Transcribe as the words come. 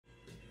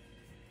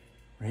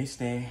Race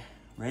day,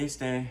 race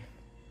day.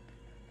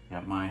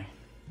 Got my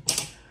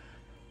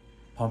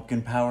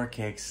pumpkin power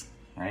kicks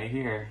right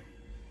here.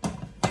 I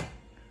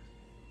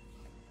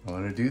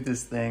want to do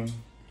this thing.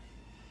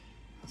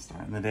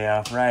 Starting the day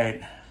off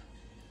right.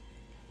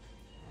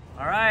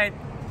 All right,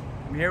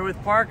 I'm here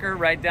with Parker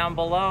right down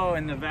below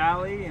in the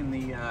valley in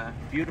the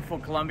beautiful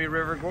Columbia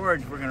River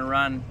Gorge. We're gonna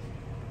run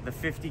the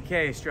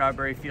 50K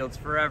Strawberry Fields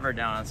Forever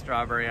down on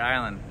Strawberry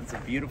Island. It's a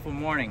beautiful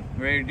morning.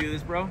 You ready to do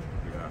this, bro?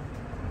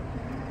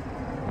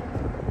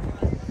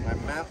 My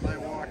Map My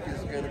Walk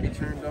is going to be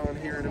turned on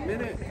here in a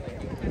minute.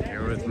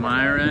 Here with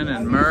Myron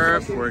and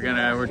Murph. We're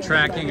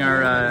tracking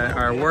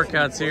our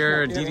workouts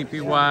here at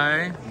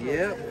DDPY.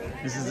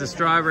 Yep. This is the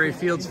Strawberry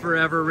Fields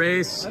Forever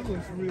race.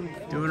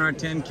 Doing our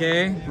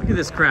 10K. Look at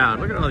this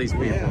crowd. Look at all these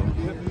people.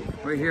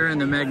 We're here in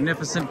the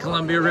magnificent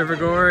Columbia River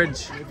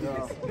Gorge.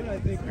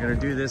 We're gonna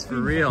do this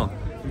for real.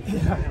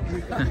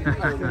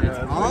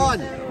 On.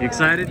 You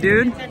excited,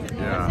 dude?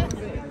 Yeah.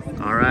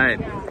 All right.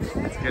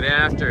 Let's get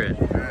after it.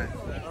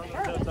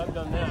 I've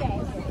done that.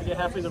 I get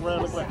halfway the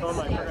run, look back home,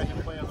 I forgot to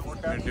play on the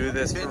workout. We're gonna do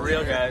this for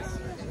real, guys.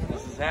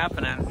 This is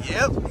happening.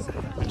 Yep.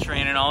 Been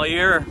training all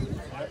year.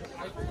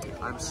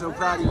 I'm so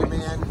proud of you,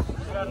 man.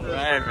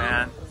 Right,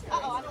 man.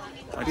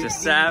 Bunch of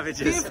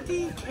savages.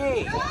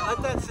 50K.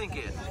 Let that sink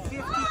in.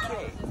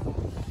 50K.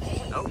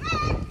 Nope.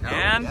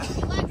 And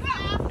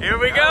here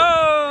we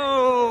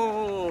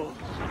go.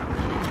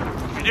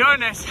 We're doing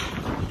this.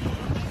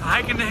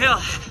 Hiking the hill.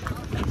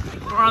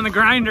 We're on the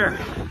grinder.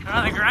 We're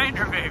on the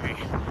grinder, baby.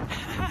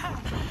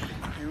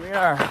 Here we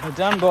are. We're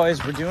done,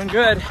 boys. We're doing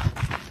good.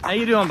 How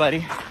you doing,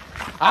 buddy?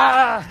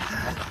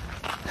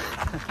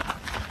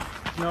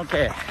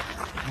 Okay.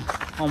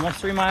 Almost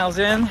 3 miles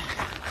in.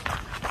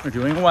 We're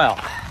doing well.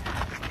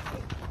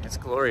 It's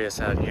glorious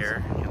out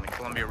here in the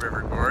Columbia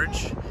River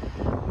Gorge.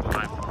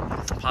 My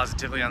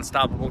positively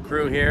unstoppable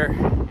crew here,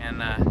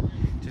 and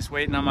just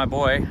waiting on my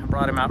boy. I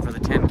brought him out for the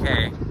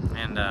 10K,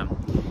 and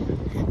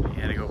he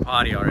had to go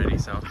potty already,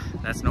 so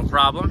that's no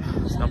problem.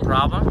 It's no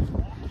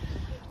problem.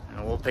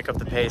 And we'll pick up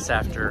the pace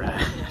after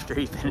after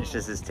he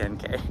finishes his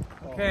 10K.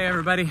 Okay,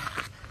 everybody,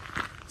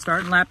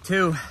 starting lap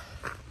 2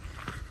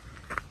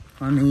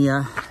 on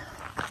the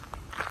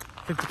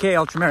 50K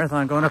ultra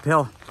marathon, going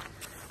uphill.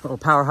 Little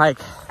power hike.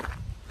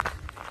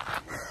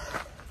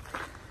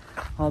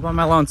 All by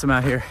my lonesome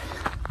out here.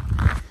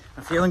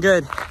 I'm feeling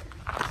good.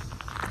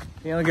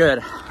 Feeling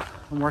good.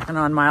 I'm working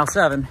on mile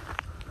 7.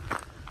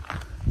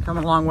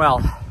 Coming along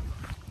well.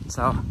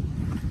 So,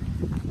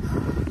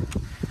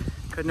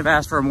 couldn't have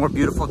asked for a more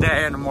beautiful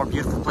day and a more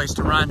beautiful place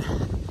to run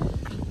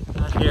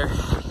out here.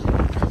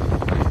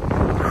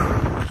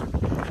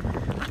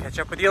 I'll catch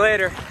up with you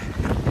later.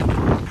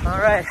 All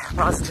right,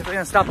 positively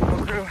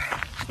unstoppable crew.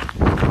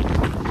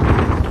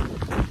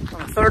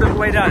 I'm a third of the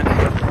way done.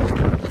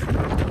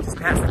 Just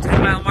past the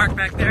 10-mile mark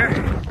back there.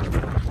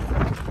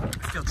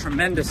 I feel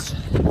tremendous.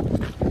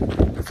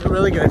 I feel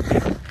really good.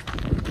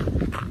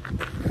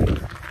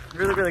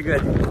 Really, really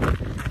good.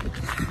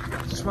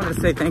 Just wanted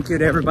to say thank you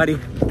to everybody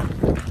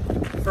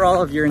for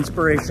all of your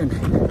inspiration.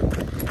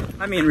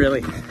 I mean,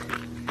 really.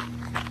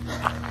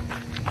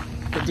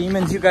 The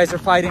demons you guys are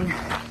fighting,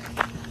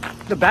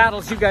 the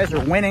battles you guys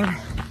are winning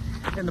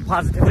in the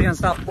Positively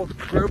Unstoppable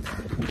group.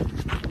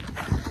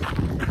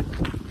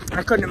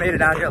 I couldn't have made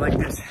it out here like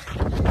this if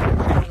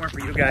it weren't for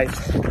you guys.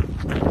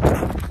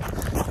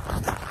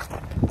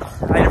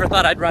 I never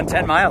thought I'd run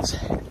 10 miles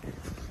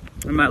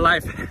in my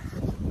life.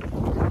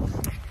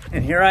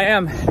 And here I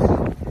am.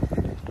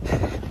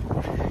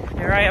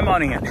 Here I am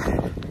owning it.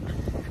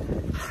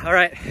 All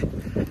right,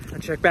 I'll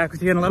check back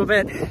with you in a little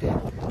bit.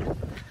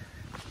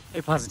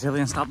 Hey, Positively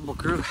Unstoppable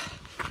crew.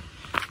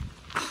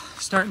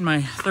 Starting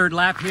my 3rd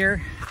lap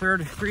here.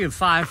 3 of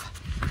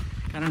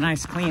 5. Got a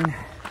nice, clean,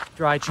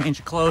 dry change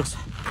of clothes.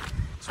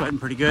 Sweating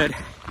pretty good.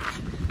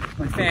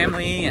 My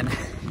family and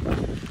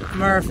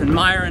Murph and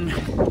Myron,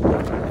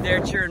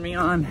 they're cheering me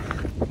on.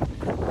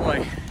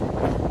 Boy,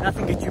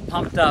 nothing gets you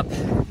pumped up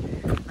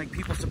like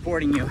people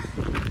supporting you.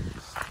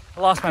 I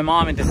lost my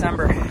mom in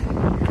December.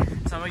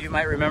 Some of you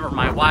might remember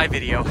my Y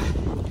video.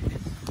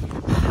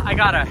 I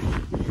got a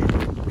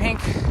pink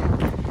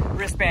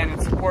wristband in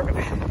support of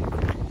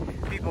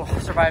people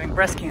surviving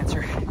breast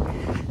cancer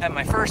at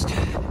my first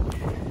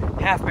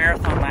half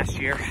marathon last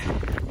year.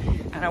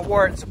 And I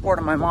wore it in support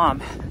of my mom,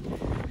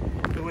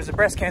 who was a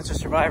breast cancer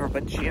survivor,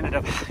 but she ended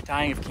up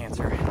dying of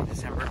cancer in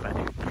December. But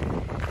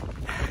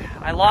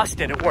I lost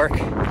it at work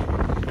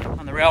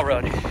on the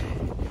railroad.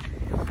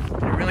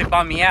 And it really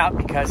bummed me out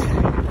because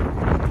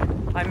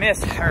I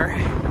miss her,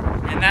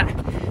 and that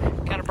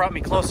kind of brought me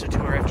closer to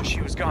her after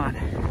she was gone.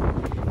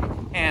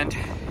 And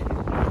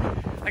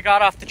I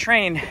got off the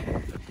train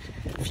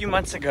a few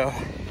months ago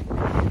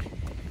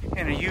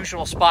in a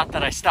usual spot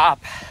that I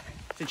stop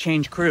to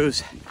change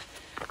crews.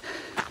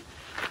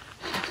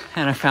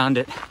 And I found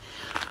it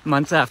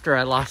months after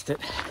I lost it.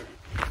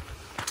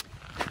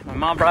 My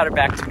mom brought it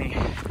back to me.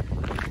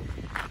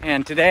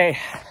 And today,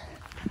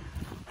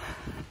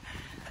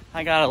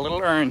 I got a little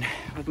urn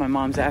with my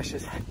mom's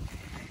ashes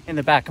in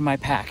the back of my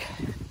pack.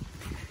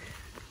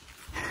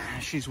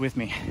 she's with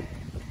me.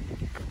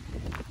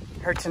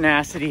 Her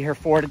tenacity, her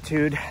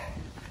fortitude,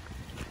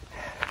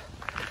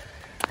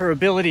 her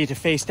ability to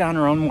face down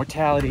her own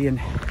mortality and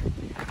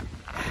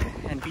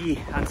be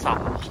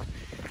unstoppable,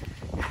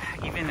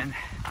 even in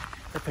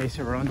the face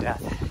of her own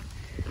death.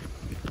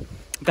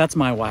 That's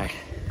my why.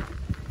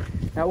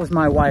 That was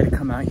my why to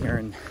come out here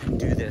and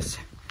do this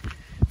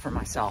for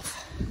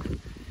myself,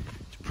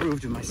 to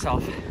prove to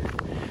myself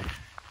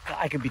that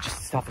I could be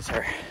just as tough as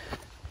her.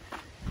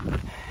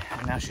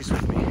 And now she's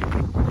with me.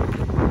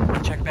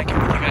 I'll check back in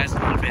with you guys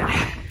in a little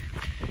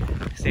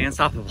bit. Stay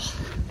unstoppable.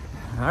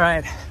 All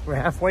right, we're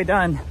halfway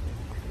done.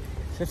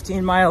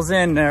 15 miles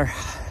in there.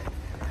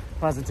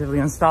 Positively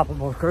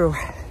Unstoppable crew.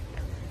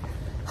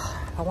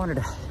 I wanted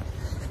to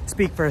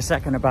speak for a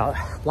second about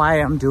why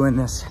I'm doing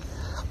this,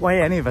 why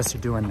any of us are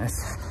doing this.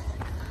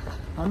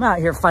 I'm out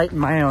here fighting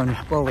my own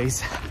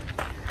bullies.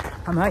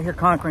 I'm out here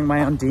conquering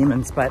my own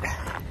demons, but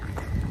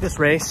this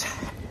race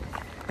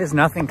is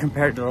nothing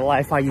compared to the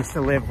life I used to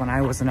live when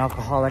I was an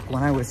alcoholic,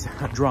 when I was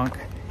a drunk,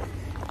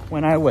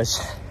 when I was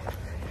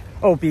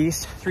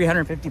obese,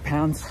 350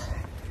 pounds.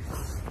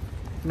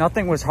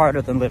 Nothing was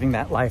harder than living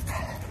that life.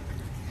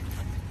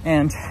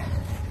 And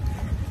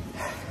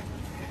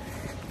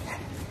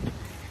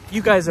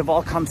you guys have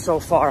all come so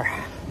far.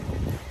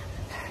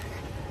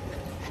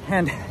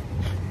 And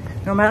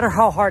no matter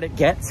how hard it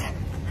gets,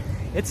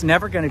 it's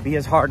never going to be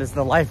as hard as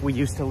the life we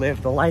used to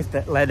live, the life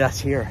that led us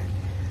here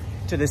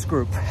to this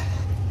group.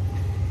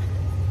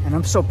 And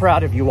I'm so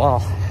proud of you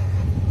all.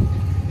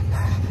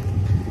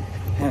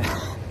 And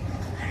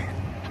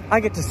I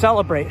get to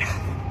celebrate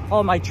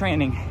all my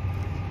training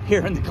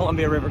here in the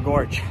Columbia River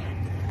Gorge.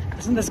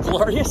 Isn't this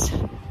glorious?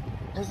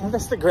 Isn't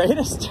this the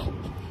greatest?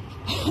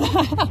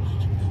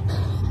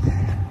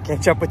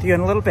 Catch up with you in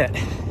a little bit.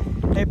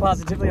 Hey,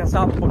 Positively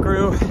Unstoppable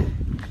crew.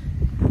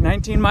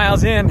 19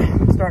 miles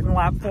in, starting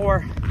lap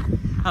 4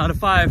 out of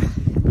 5.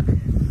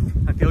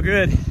 I feel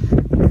good,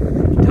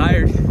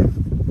 tired,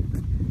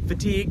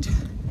 fatigued,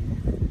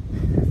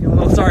 feel a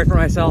little sorry for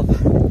myself,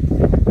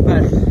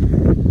 but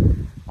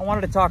I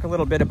wanted to talk a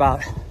little bit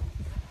about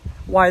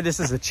why this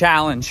is a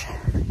challenge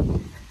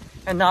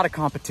and not a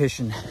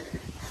competition.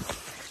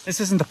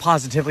 This isn't the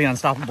Positively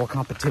Unstoppable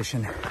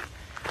competition.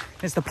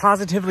 It's the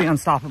Positively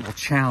Unstoppable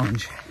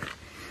challenge.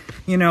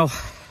 You know,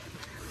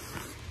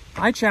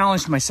 I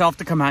challenged myself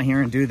to come out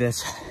here and do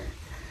this,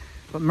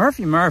 but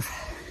Murphy Murph,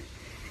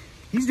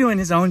 he's doing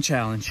his own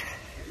challenge.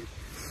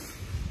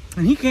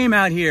 And he came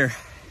out here,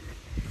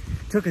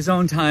 took his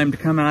own time to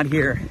come out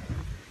here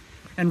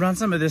and run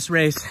some of this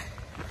race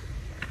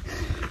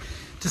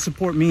to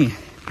support me.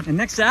 And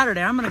next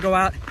Saturday, I'm gonna go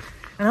out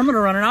and I'm gonna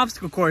run an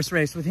obstacle course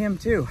race with him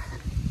too.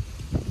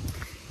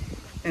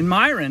 And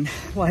Myron,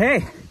 well,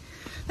 hey,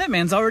 that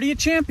man's already a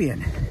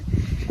champion.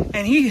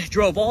 And he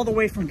drove all the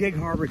way from Gig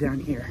Harbor down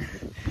here.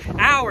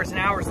 Hours and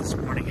hours this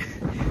morning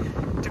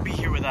to be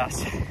here with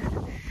us.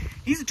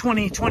 He's a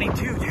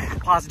 2022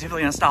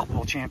 Positively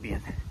Unstoppable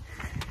champion.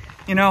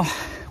 You know,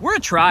 we're a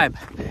tribe.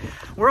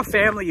 We're a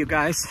family, you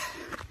guys.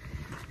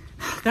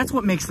 That's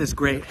what makes this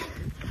great.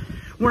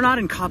 We're not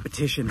in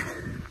competition.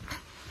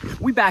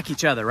 We back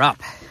each other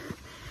up.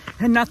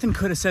 And nothing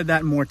could have said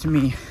that more to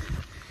me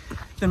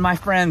than my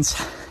friends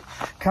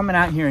coming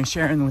out here and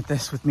sharing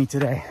this with me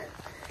today.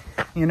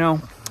 You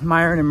know,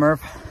 Myron and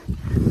Murph,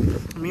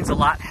 it means a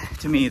lot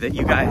to me that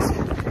you guys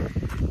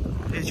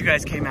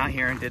came out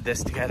here and did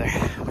this together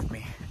with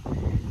me.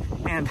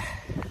 And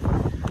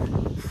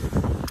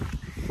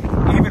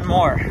even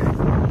more,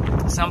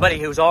 somebody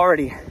who's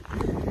already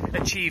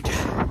achieved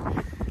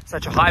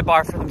such a high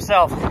bar for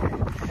themselves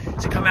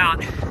to come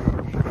out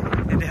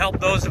and to help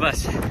those of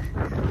us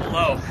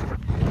below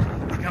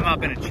to come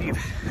up and achieve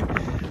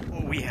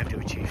what we have to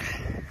achieve.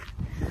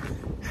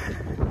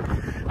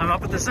 I'm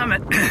up at the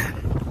summit.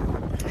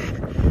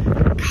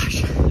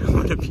 Gosh,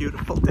 what a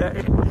beautiful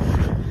day.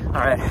 All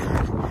right,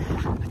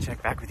 I'll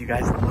check back with you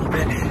guys in a little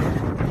bit.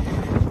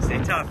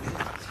 Stay tough.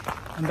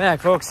 I'm back,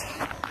 folks.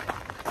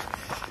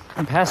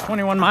 I'm past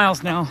 21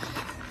 miles now.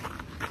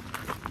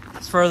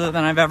 It's further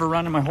than I've ever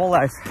run in my whole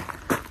life.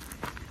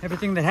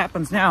 Everything that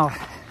happens now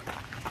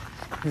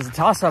is a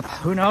toss-up.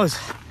 Who knows?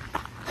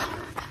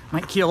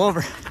 Might keel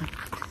over.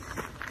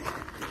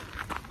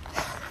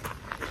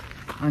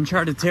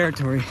 Uncharted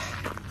territory.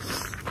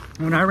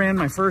 When I ran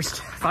my first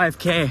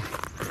 5K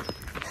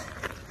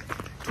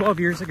 12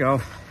 years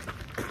ago,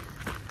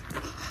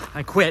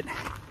 I quit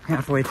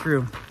halfway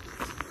through.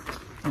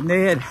 And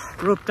they had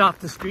roped off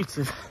the streets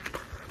of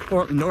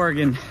Portland,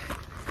 Oregon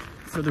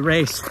for the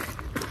race.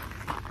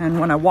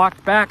 And when I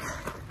walked back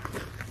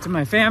to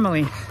my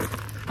family,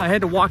 I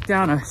had to walk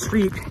down a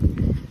street,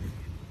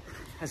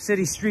 a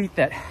city street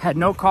that had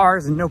no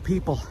cars and no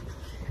people.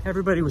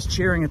 Everybody was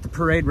cheering at the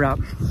parade route.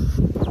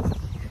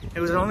 It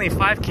was only a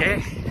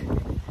 5K.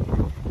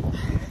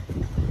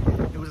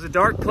 It was a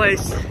dark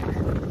place.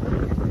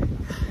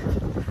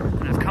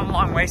 And I've come a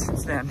long way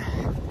since then.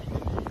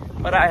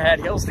 But I had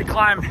hills to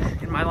climb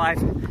in my life.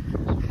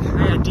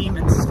 I had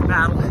demons to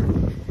battle.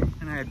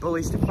 And I had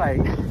bullies to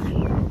fight.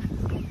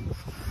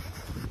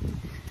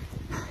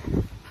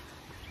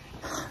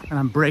 And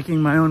I'm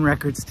breaking my own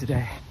records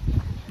today.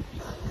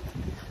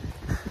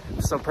 I'm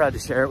so proud to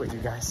share it with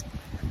you guys.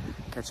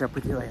 Catch up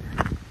with you later.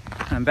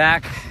 I'm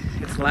back.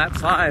 It's lap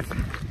 5.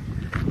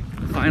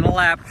 Final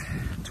lap,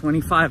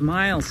 25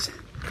 miles.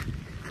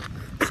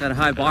 Set a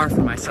high bar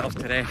for myself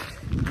today.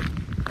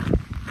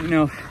 You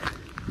know,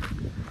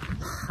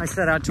 I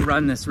set out to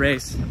run this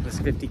race, this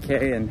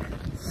 50K, and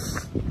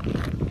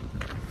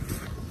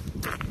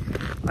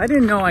I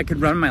didn't know I could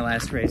run my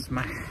last race,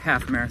 my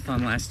half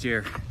marathon last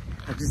year.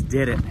 I just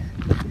did it.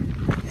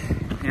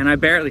 And I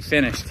barely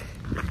finished.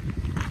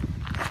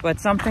 But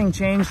something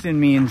changed in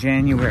me in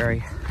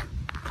January.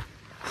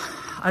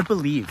 I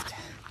believed.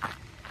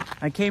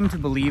 I came to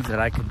believe that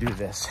I could do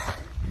this.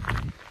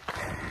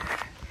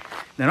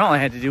 Then all I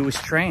had to do was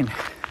train.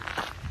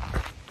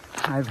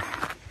 I've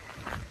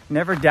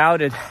never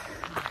doubted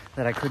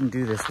that I couldn't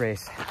do this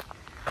race,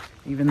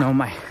 even though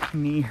my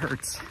knee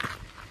hurts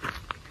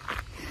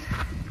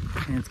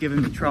and it's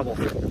giving me trouble.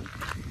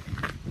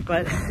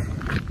 But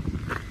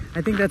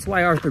I think that's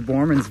why Arthur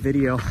Borman's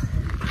video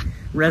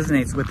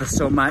resonates with us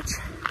so much,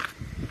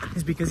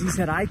 is because he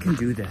said, I can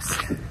do this.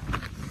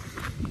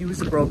 He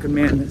was a broken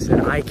man that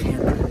said, I can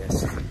do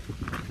this.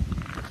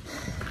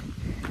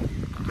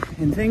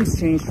 And things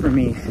changed for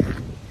me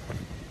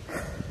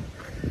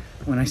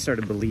when I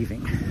started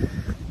believing.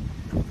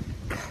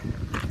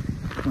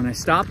 When I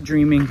stopped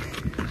dreaming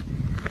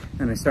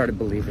and I started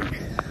believing.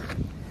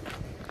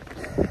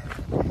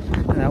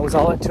 And that was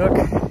all it took.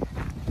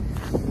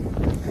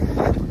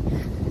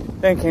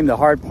 Then came the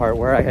hard part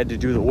where I had to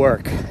do the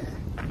work.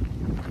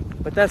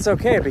 But that's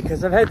okay,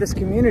 because I've had this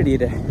community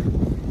to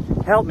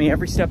help me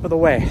every step of the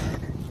way.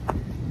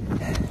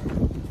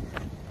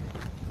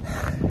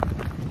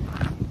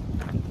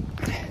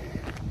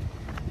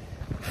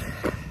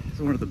 It's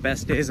one of the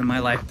best days of my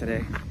life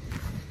today.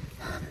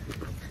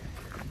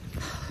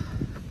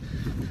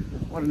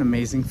 What an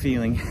amazing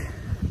feeling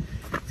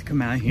to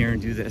come out here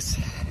and do this.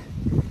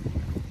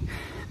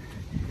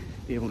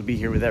 Be able to be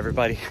here with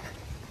everybody.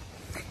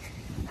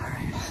 All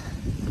right,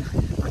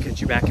 I'll catch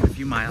you back in a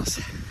few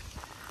miles.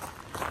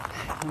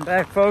 I'm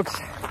back, folks.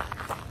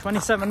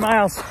 27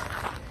 miles.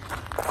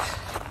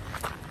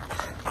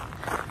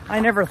 I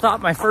never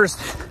thought my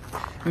first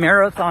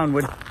marathon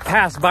would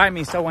pass by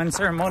me so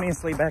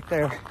unceremoniously back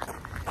there.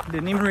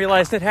 Didn't even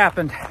realize it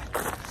happened.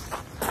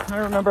 I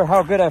remember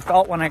how good I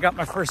felt when I got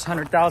my first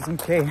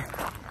 100,000K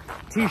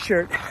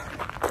t-shirt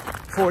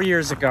 4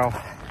 years ago.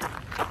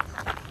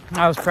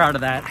 I was proud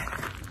of that.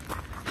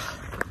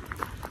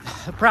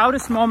 The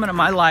proudest moment of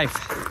my life,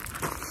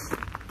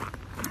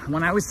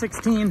 when I was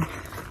 16, I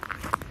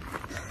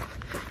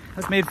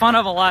was made fun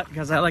of a lot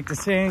because I like to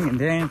sing and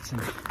dance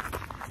and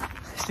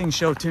sing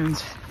show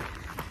tunes.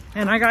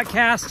 And I got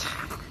cast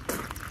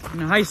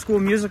in a high school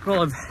musical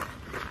of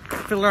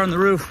Fiddler on the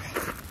Roof.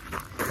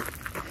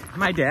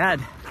 My dad,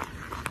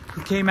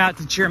 who came out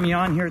to cheer me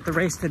on here at the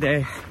race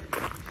today,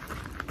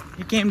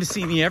 he came to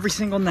see me every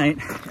single night,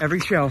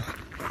 every show.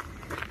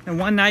 And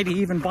one night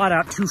he even bought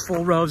out 2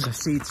 full rows of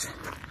seats.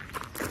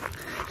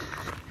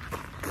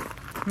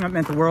 That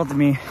meant the world to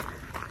me.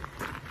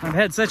 I've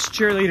had such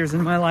cheerleaders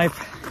in my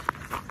life.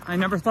 I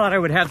never thought I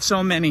would have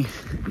so many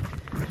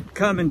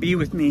come and be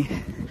with me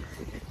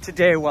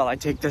today while I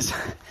take this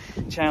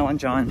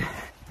challenge on.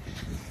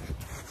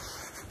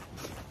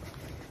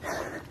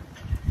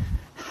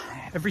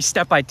 Every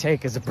step I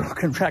take is a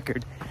broken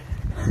record.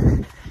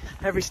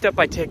 Every step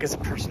I take is a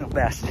personal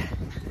best.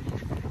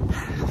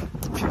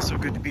 It feels so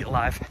good to be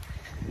alive.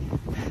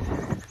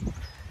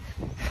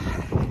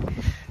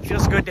 It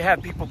feels good to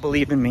have people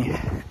believe in me.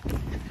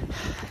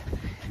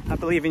 I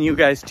believe in you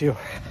guys too.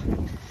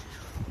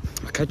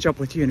 I'll catch up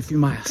with you in a few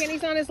miles.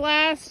 Kenny's on his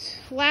last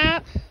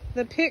lap.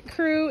 The pit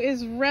crew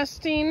is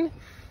resting.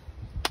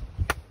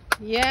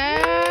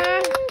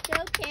 Yeah.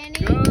 Go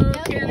Kenny. Go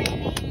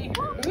Kenny.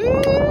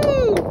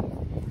 Woo!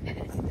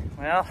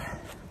 Well,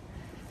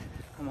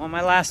 I'm on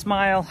my last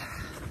mile,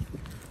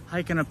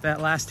 hiking up that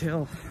last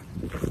hill.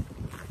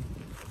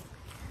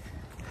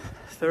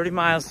 30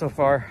 miles so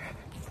far.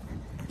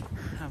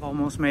 I've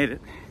almost made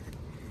it.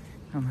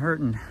 I'm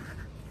hurting.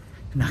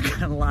 I'm not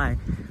gonna lie,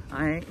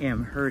 I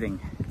am hurting.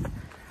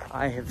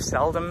 I have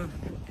seldom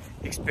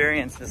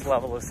experienced this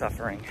level of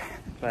suffering,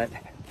 but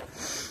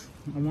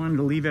I wanted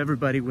to leave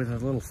everybody with a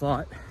little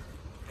thought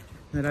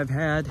that I've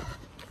had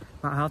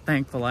about how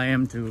thankful I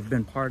am to have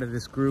been part of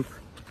this group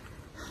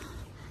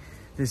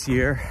this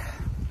year,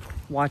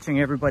 watching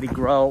everybody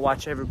grow,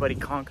 watch everybody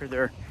conquer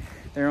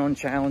their own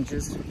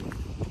challenges.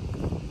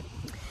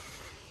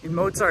 In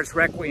Mozart's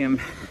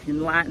Requiem,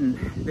 in Latin,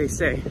 they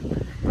say,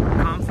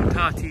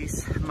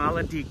 Confutatis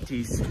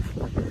maledictis,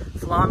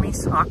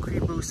 flammis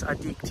acribus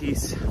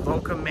addictis,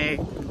 voca me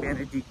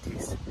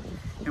benedictis.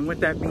 And what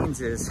that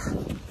means is,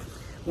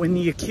 when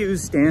the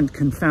accused stand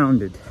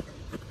confounded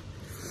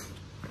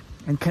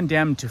and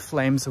condemned to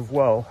flames of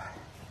woe,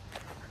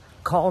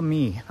 call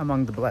me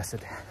among the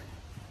blessed.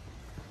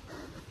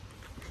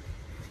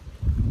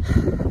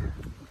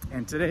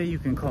 And today you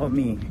can call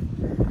me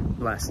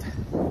blessed.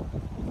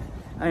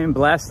 I am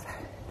blessed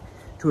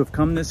to have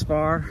come this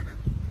far,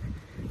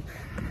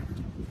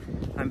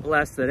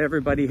 blessed that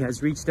everybody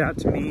has reached out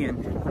to me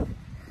and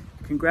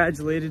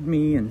congratulated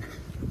me and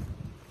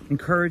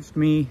encouraged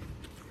me.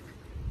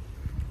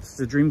 This is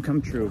a dream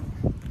come true.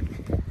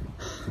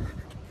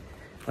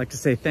 I'd like to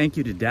say thank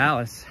you to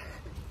Dallas,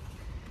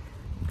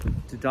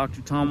 to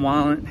Dr. Tom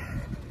Wallant,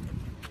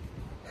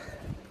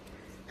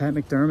 Pat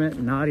McDermott,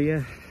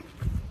 Nadia,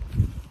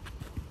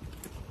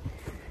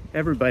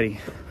 everybody.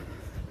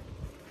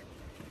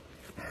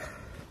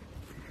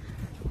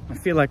 I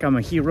feel like I'm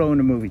a hero in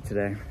a movie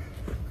today.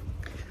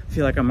 I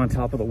feel like I'm on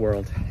top of the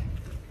world.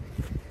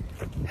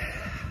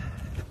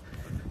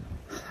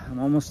 I'm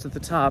almost at the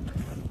top,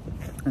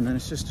 and then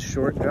it's just a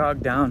short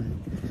jog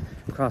down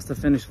across the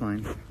finish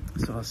line.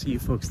 So I'll see you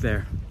folks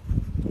there.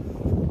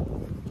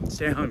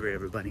 Stay hungry,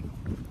 everybody.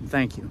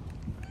 Thank you.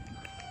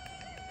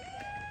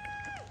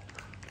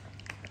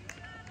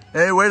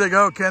 Hey, way to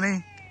go,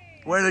 Kenny.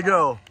 Way to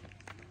go.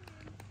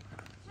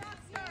 Rock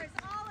stars,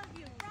 all of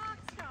you, rock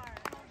stars.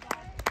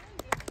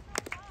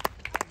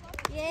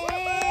 Yay!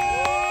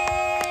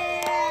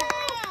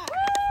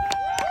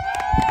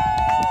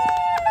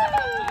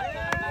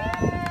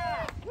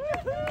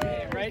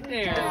 Right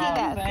there. See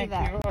that, see Thank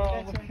that.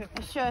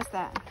 you. Show us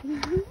that.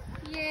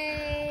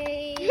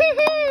 Yay!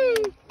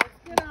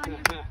 Good on you.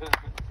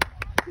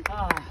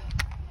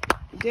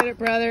 You did it,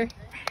 brother.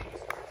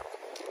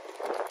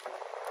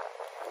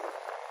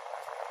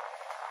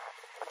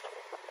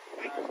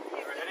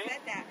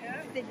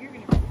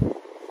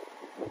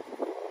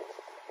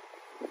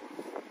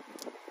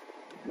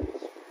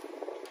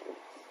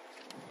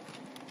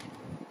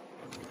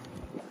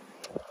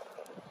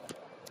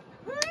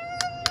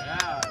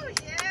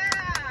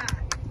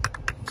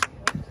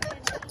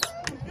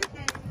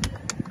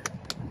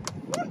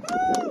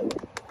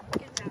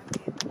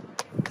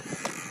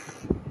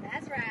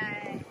 That's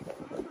right.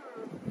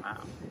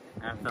 Wow,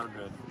 that felt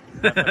good.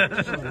 I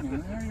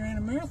already ran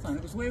a marathon.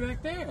 It was way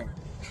back there.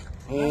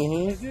 I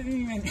didn't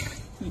even,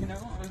 you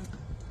know,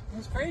 it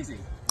was crazy.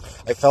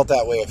 I felt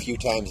that way a few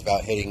times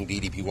about hitting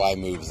DDPY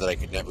moves that I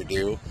could never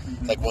do.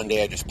 Like one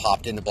day I just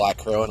popped into Black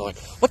Crow and I'm like,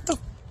 what the,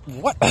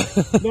 what?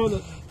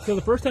 No, so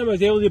the first time I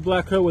was able to do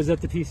Black Crow was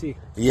at the TC.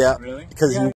 Yeah, Really? because